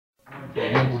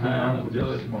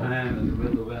George Pine and the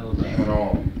River Well.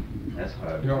 No. That's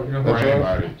hard. You know for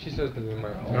anybody. She says to me,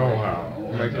 No how.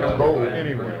 Like, go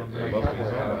anywhere.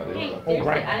 Oh,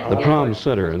 right. The Prom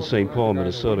Center in St. Paul,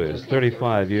 Minnesota is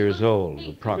 35 years old,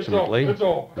 approximately.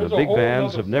 The big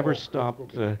bands have never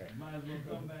stopped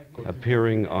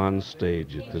appearing on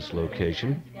stage at this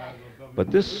location.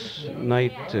 But this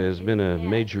night has been a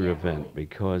major event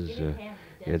because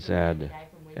it's added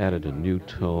a new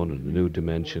tone and a new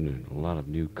dimension and a lot of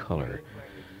new color.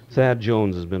 Thad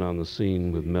Jones has been on the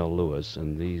scene with Mel Lewis,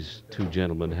 and these two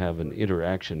gentlemen have an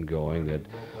interaction going that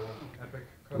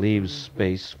leaves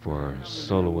space for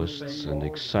soloists and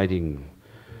exciting,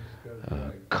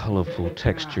 colorful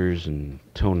textures and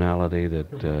tonality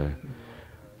that,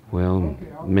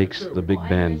 makes the big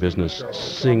band business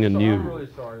sing anew.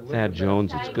 Thad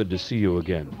Jones, it's good to see you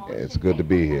again. It's good to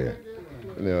be here.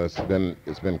 You know,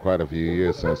 it's been quite a few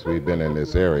years since we've been in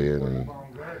this area, and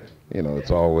you know,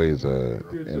 it's always a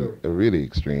really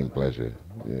extreme pleasure,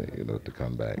 you know, to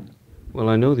come back. Well,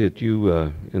 I know that you,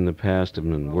 in the past, have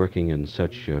been working in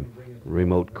such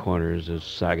remote corners as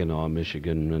Saginaw,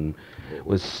 Michigan, and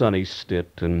with Sonny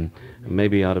Stitt, and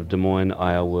maybe out of Des Moines,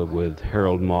 Iowa, with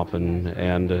Harold Maupin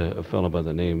and a fellow by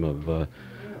the name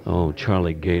of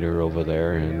Charlie Gator over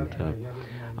there. And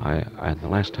the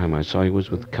last time I saw you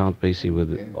was with Count Basie,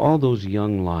 with all those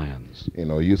young lions. You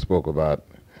know, you spoke about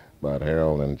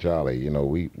Harold and Charlie. You know,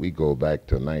 we go back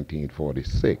to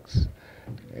 1946,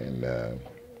 and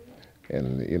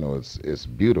you know, it's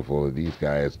beautiful of these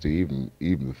guys to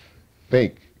even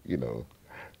think, you know,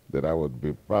 that I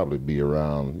would probably be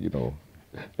around, you know,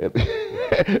 and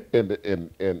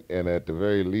at the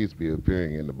very least be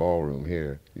appearing in the ballroom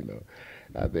here. You know,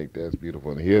 I think that's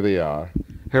beautiful, and here they are.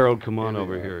 Harold, come on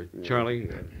over here. Charlie,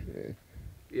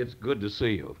 it's good to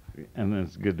see you. And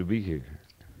it's good to be here.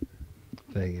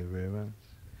 Thank you very much.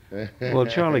 Well,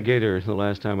 Charlie Gator, the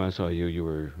last time I saw you, you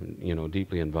were, you know,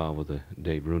 deeply involved with the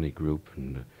Dave Rooney group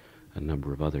and a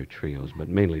number of other trios, but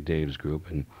mainly Dave's group.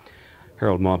 And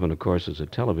Harold Maupin, of course, is a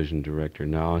television director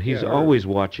now. He's always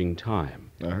watching time.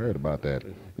 I heard about that.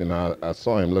 You know, I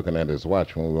saw him looking at his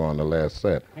watch when we were on the last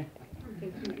set.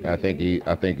 I think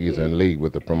he's in league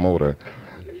with the promoter.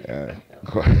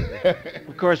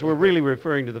 Of course, we're really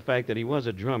referring to the fact that he was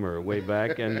a drummer way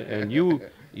back, and you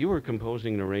were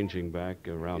composing and arranging back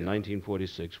around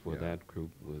 1946 for that group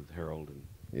with Harold. And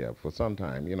yeah, for some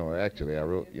time. You know, actually, I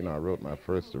wrote my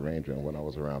first arrangement when I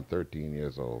was around 13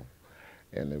 years old,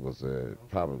 and it was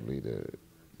probably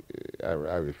I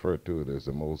refer to it as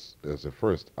the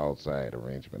first outside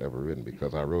arrangement ever written,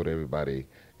 because I wrote everybody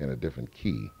in a different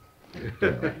key.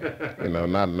 You know,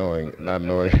 not knowing.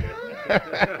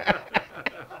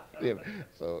 You know,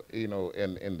 so, you know,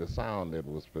 and the sound that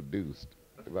was produced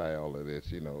by all of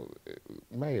this, you know, it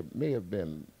may have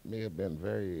been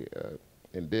very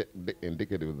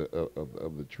indicative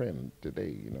of the trend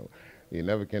today. You know, you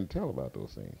never can tell about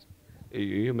those things.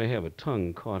 you may have a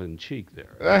tongue caught in cheek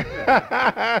there.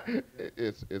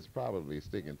 It's probably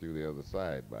sticking through the other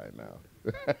side by now.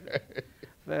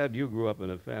 Thad, you grew up in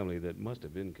a family that must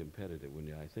have been competitive.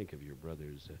 When I think of your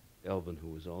brothers, Elvin, who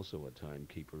was also a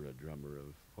timekeeper, a drummer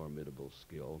of formidable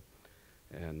skill,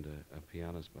 and a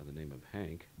pianist by the name of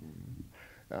Hank.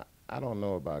 I don't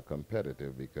know about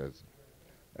competitive, because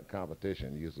a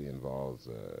competition usually involves,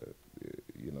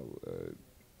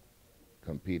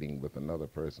 competing with another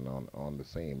person on the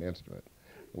same instrument.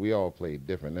 We all played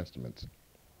different instruments,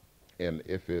 and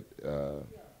if it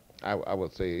I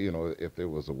would say, you know, if there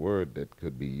was a word that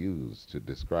could be used to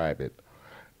describe it,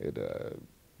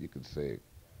 you could say,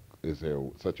 is there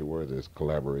such a word as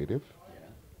collaborative?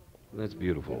 That's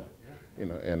beautiful. You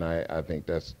know, and I think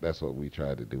that's what we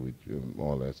try to do. We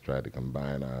more or less try to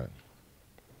combine our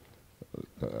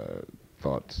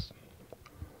thoughts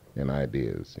and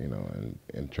ideas, you know,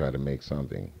 and try to make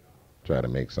something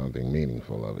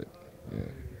meaningful of it. Yeah.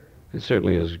 It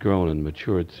certainly has grown and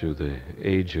matured through the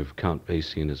age of Count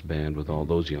Basie and his band, with all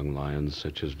those young lions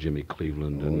such as Jimmy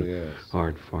Cleveland and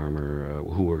Art Farmer,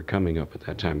 who were coming up at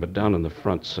that time. But down in the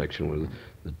front section were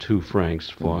the two Franks,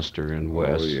 Foster and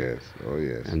West. Oh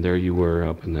yes. And there you were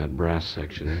up in that brass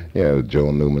section. Yeah,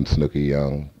 Joe Newman, Snooky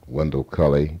Young, Wendell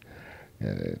Cully.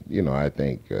 You know, I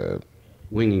think...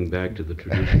 winging back to the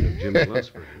tradition of Jimmy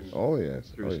Lunsford. Oh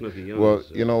yes. Through Snooky Young. Well,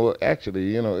 you know, actually,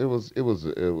 you know, it was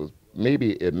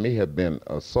maybe it may have been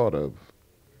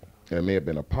it may have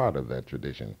been a part of that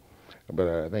tradition, but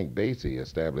I think Basie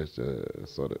established a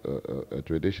sort of a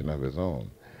tradition of his own,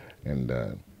 and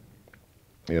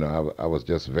you know, I was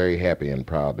just very happy and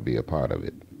proud to be a part of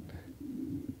it.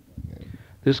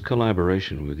 This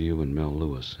collaboration with you and Mel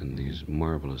Lewis and these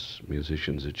marvelous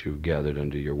musicians that you've gathered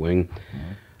under your wing,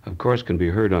 of course, can be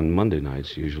heard on Monday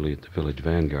nights, usually at the Village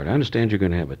Vanguard. I understand you're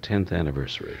going to have a 10th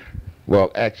anniversary.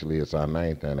 Well, actually, it's our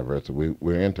 9th anniversary.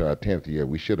 We're into our 10th year.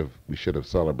 We should have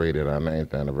celebrated our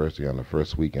 9th anniversary on the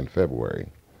first week in February,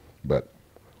 but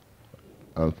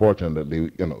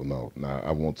unfortunately, no,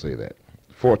 I won't say that.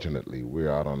 Fortunately, we're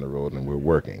out on the road and we're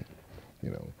working,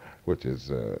 which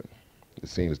is it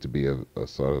seems to be a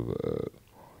sort of a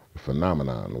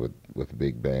phenomenon with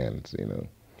big bands,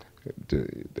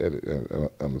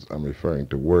 I'm referring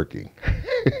to working.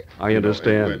 I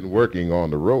understand. And working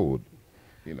on the road.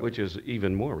 Which is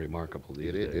even more remarkable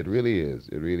these days. It really is.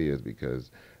 It really is, because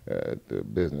the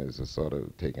business has sort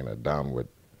of taken a downward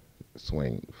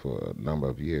swing for a number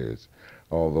of years.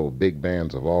 Although big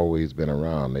bands have always been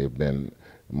around, they've been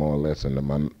more or less in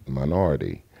the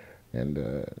minority, and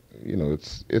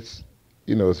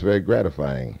it's very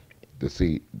gratifying to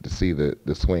see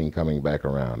the swing coming back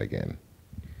around again.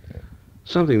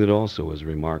 Something that also is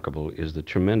remarkable is the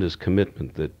tremendous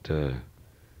commitment that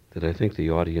I think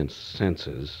the audience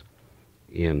senses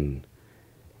in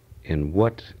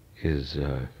what is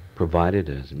provided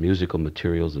as musical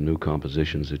materials, the new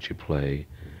compositions that you play,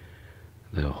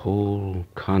 the whole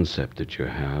concept that you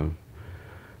have.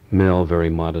 Mel very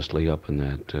modestly up in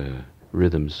that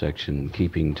rhythm section,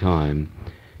 keeping time.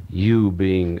 You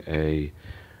being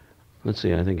let's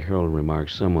see, I think Harold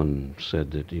remarked, someone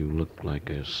said that you look like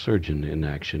a surgeon in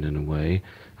action in a way.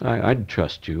 I'd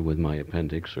trust you with my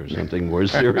appendix or something more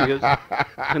serious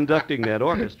conducting that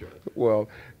orchestra. Well,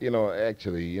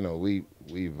 actually,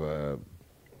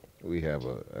 we have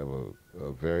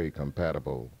a very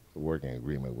compatible working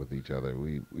agreement with each other.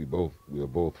 We are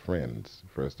both friends,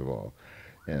 first of all,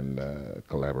 and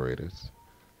collaborators,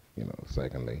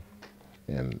 secondly,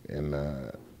 and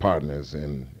partners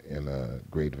in a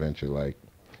great venture like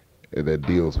that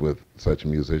deals with such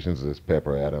musicians as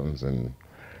Pepper Adams and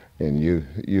you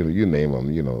name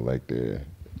them, like the.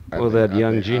 That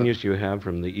young genius you have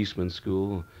from the Eastman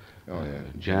School. Oh yeah,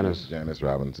 Janice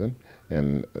Robinson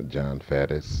and John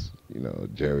Faddis,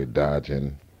 Jerry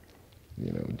Dodgen,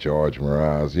 George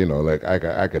Mraz, like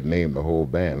I could name the whole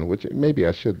band, which maybe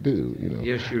I should do,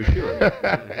 Yes, you should.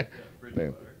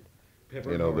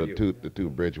 The two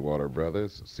Bridgewater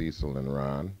brothers, Cecil and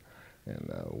Ron,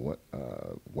 and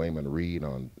Wayman Reed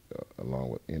along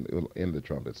with in the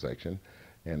trumpet section,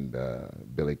 and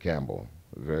Billy Campbell,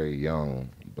 very young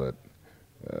but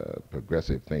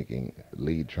progressive thinking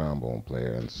lead trombone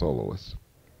player and soloist,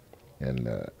 and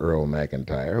Earl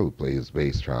McIntyre, who plays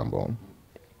bass trombone,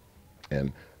 and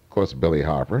of course Billy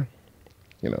Harper,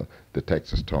 the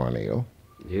Texas Tornado.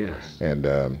 Yes. And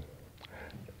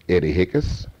Eddie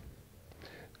Hickus,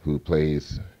 who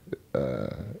plays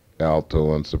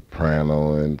alto and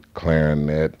soprano and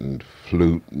clarinet and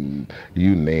flute and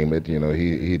you name it.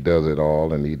 He does it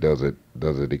all, and he does it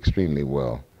extremely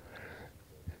well.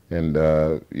 And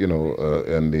I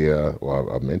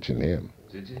mentioned him.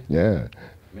 Did you? Yeah.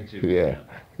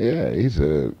 Yeah.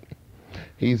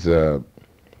 He's a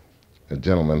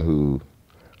gentleman who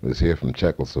was here from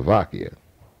Czechoslovakia.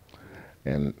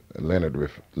 And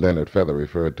Leonard Feather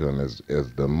referred to him as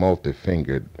the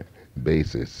multi-fingered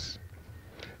bassist.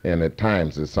 And at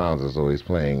times it sounds as though he's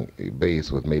playing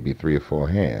bass with maybe 3 or 4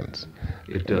 hands.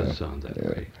 It does sound that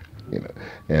way.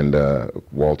 And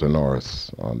Walter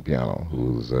Norris on piano,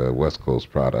 who's a West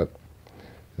Coast product,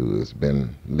 who has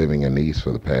been living in the East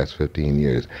for the past 15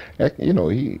 years.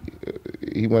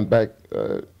 He went back.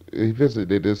 He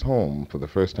visited his home for the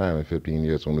first time in 15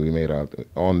 years when we made out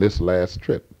on this last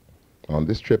trip. On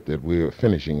this trip that we're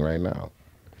finishing right now.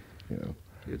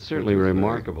 It's certainly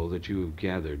remarkable that you've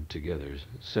gathered together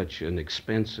such an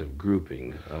expensive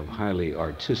grouping of highly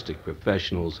artistic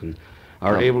professionals and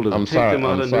are able to take them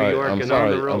out of New York and on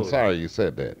the road. I'm sorry you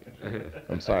said that.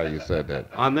 I'm sorry you said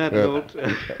that. On that note...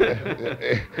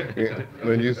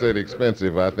 When you said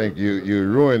expensive, I think you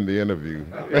ruined the interview.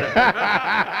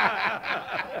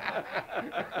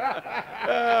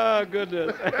 Oh,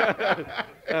 goodness.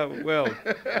 Well,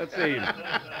 let's see.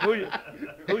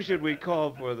 Who should we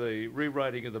call for the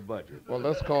rewriting of the budget? Well,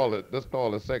 let's call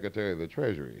the Secretary of the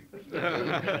Treasury.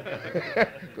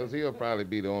 Because he'll probably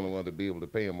be the only one to be able to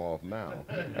pay him off now.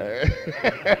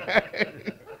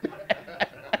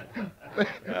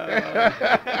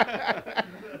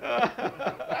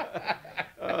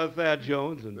 Thad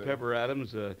Jones and Pepper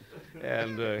Adams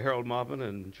and Harold Maupin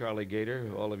and Charlie Gator,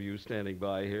 all of you standing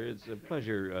by here. It's a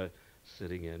pleasure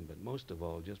sitting in, but most of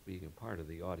all, just being a part of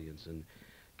the audience and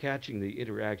catching the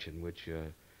interaction, which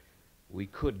we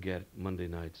could get Monday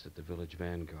nights at the Village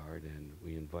Vanguard, and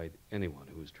we invite anyone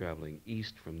who is traveling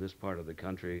east from this part of the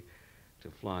country to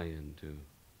fly into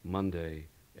Monday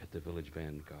at the Village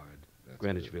Vanguard, That's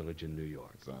Greenwich good. Village in New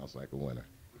York. Sounds like a winner.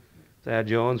 Thad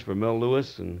Jones for Mel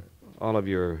Lewis and all of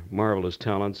your marvelous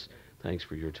talents, thanks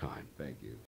for your time. Thank you.